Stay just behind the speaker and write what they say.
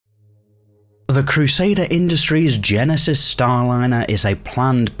The Crusader Industries Genesis Starliner is a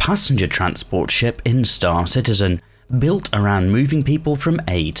planned passenger transport ship in Star Citizen, built around moving people from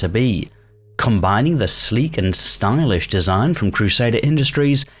A to B. Combining the sleek and stylish design from Crusader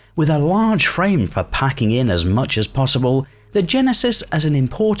Industries with a large frame for packing in as much as possible, the Genesis is an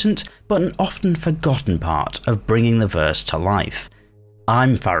important but an often forgotten part of bringing the verse to life.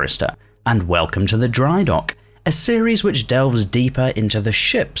 I'm Forrester, and welcome to the Drydock, a series which delves deeper into the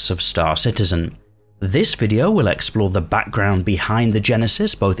ships of Star Citizen. This video will explore the background behind the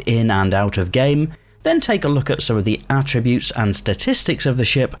Genesis both in and out of game, then take a look at some of the attributes and statistics of the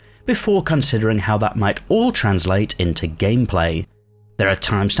ship before considering how that might all translate into gameplay. There are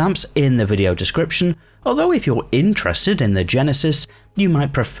timestamps in the video description, although if you're interested in the Genesis, you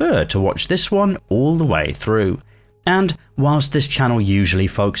might prefer to watch this one all the way through. And whilst this channel usually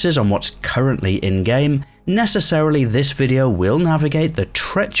focuses on what's currently in-game, necessarily this video will navigate the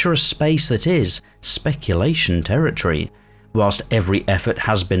treacherous space that is speculation territory. Whilst every effort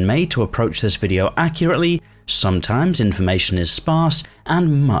has been made to approach this video accurately, sometimes information is sparse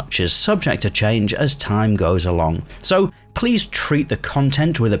and much is subject to change as time goes along, so please treat the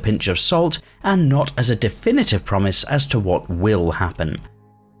content with a pinch of salt and not as a definitive promise as to what will happen.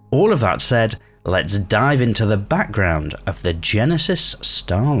 All of that said, let's dive into the background of the Genesis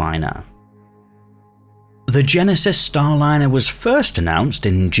Starliner. The Genesis Starliner was first announced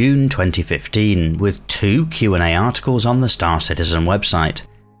in June 2015 with 2 Q&A articles on the Star Citizen website.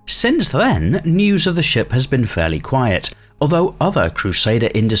 Since then, news of the ship has been fairly quiet, although other Crusader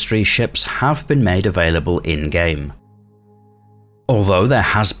Industries ships have been made available in-game. Although there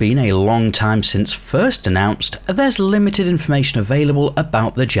has been a long time since first announced, there's limited information available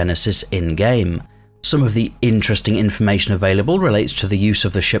about the Genesis in-game. Some of the interesting information available relates to the use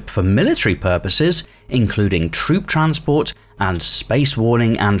of the ship for military purposes, including troop transport and space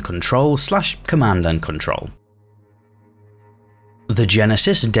warning and control / command and control. The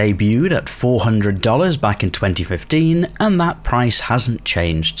Genesis debuted at $400 back in 2015, and that price hasn't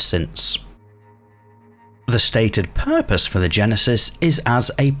changed since. The stated purpose for the Genesis is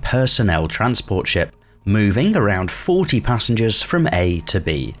as a personnel transport ship, moving around 40 passengers from A to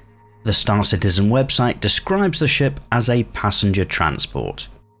B. The Star Citizen website describes the ship as a passenger transport.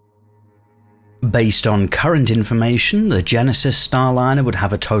 Based on current information, the Genesis Starliner would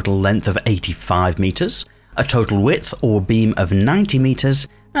have a total length of 85 meters, a total width or beam of 90 meters,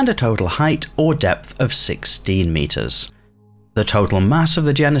 and a total height or depth of 16 meters. The total mass of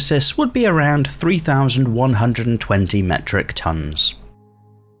the Genesis would be around 3,120 metric tons.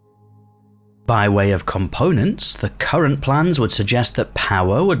 By way of components, the current plans would suggest that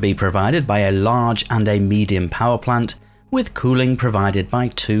power would be provided by a large and a medium power plant, with cooling provided by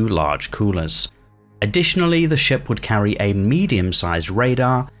 2 large coolers. Additionally, the ship would carry a medium-sized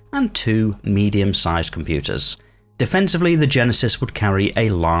radar and 2 medium-sized computers. Defensively, the Genesis would carry a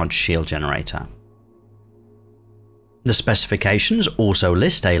large shield generator. The specifications also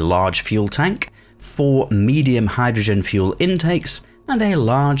list a large fuel tank, 4 medium hydrogen fuel intakes, and a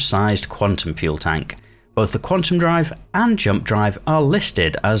large-sized quantum fuel tank. Both the quantum drive and jump drive are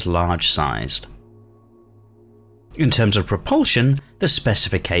listed as large-sized. In terms of propulsion, the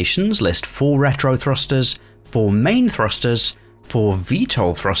specifications list 4 retro thrusters, 4 main thrusters, 4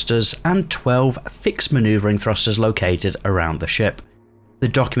 VTOL thrusters, and 12 fixed maneuvering thrusters located around the ship. The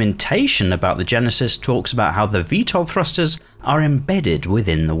documentation about the Genesis talks about how the VTOL thrusters are embedded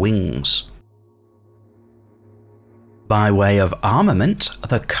within the wings. By way of armament,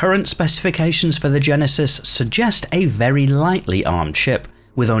 the current specifications for the Genesis suggest a very lightly armed ship,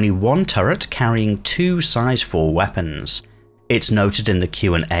 with only 1 turret carrying 2 size 4 weapons. It's noted in the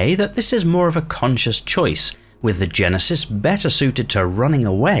Q&A that this is more of a conscious choice, with the Genesis better suited to running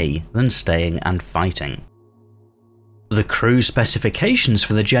away than staying and fighting. The crew specifications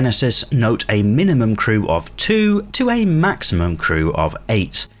for the Genesis note a minimum crew of 2 to a maximum crew of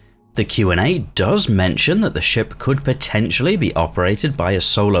 8. The Q&A does mention that the ship could potentially be operated by a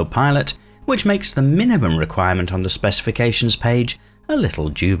solo pilot, which makes the minimum requirement on the specifications page a little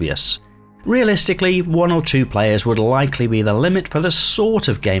dubious. Realistically, 1 or 2 players would likely be the limit for the sort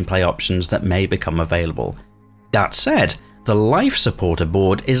of gameplay options that may become available. That said, the life support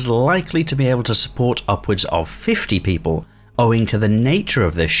aboard is likely to be able to support upwards of 50 people, owing to the nature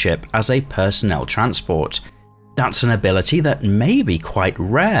of this ship as a personnel transport. That's an ability that may be quite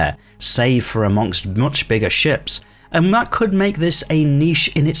rare, save for amongst much bigger ships, and that could make this a niche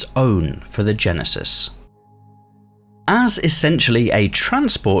in its own for the Genesis. As essentially a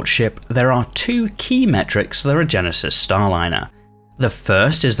transport ship, there are 2 key metrics for the Genesis Starliner. The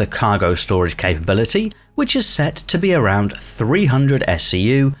first is the cargo storage capability, which is set to be around 300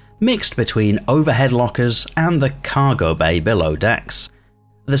 SCU mixed between overhead lockers and the cargo bay below decks.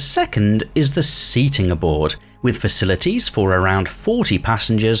 The second is the seating aboard, with facilities for around 40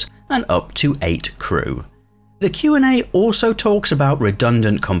 passengers and up to 8 crew. The Q&A also talks about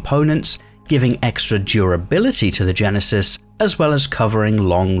redundant components, giving extra durability to the Genesis, as well as covering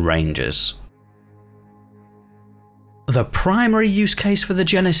long ranges. The primary use case for the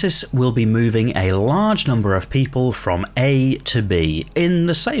Genesis will be moving a large number of people from A to B in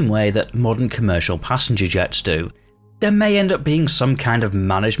the same way that modern commercial passenger jets do. There may end up being some kind of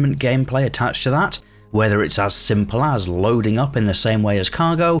management gameplay attached to that, whether it's as simple as loading up in the same way as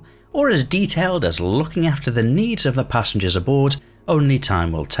cargo, or as detailed as looking after the needs of the passengers aboard. Only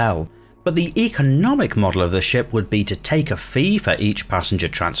time will tell. But the economic model of the ship would be to take a fee for each passenger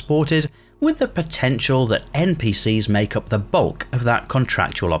transported, with the potential that NPCs make up the bulk of that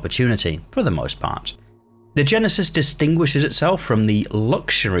contractual opportunity, for the most part. The Genesis distinguishes itself from the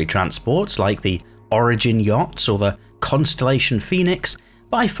luxury transports like the Origin yachts or the Constellation Phoenix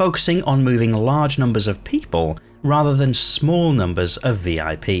by focusing on moving large numbers of people rather than small numbers of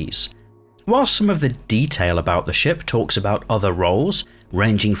VIPs. While some of the detail about the ship talks about other roles,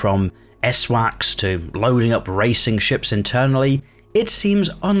 ranging from SWACs to loading up racing ships internally, it seems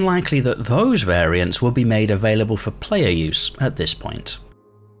unlikely that those variants will be made available for player use at this point.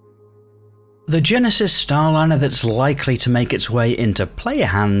 The Genesis Starliner that's likely to make its way into player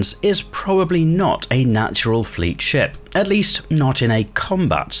hands is probably not a natural fleet ship, at least not in a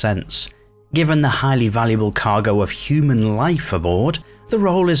combat sense. Given the highly valuable cargo of human life aboard, the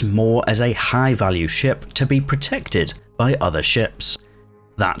role is more as a high-value ship to be protected by other ships.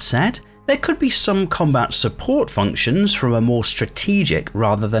 That said, there could be some combat support functions from a more strategic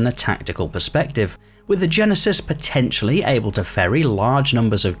rather than a tactical perspective, with the Genesis potentially able to ferry large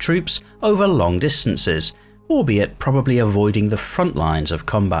numbers of troops over long distances, albeit probably avoiding the front lines of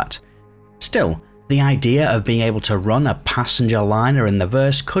combat. Still, the idea of being able to run a passenger liner in the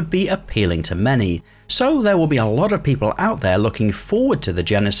verse could be appealing to many, so there will be a lot of people out there looking forward to the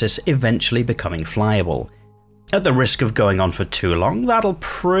Genesis eventually becoming flyable. At the risk of going on for too long, that'll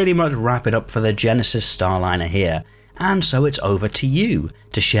pretty much wrap it up for the Genesis Starliner here, and so it's over to you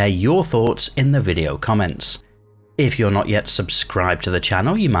to share your thoughts in the video comments. If you're not yet subscribed to the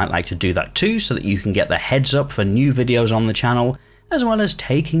channel, you might like to do that too so that you can get the heads up for new videos on the channel, as well as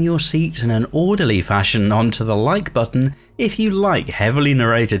taking your seat in an orderly fashion onto the like button if you like heavily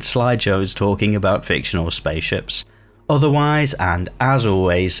narrated slideshows talking about fictional spaceships. Otherwise, and as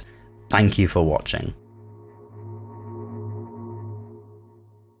always, thank you for watching.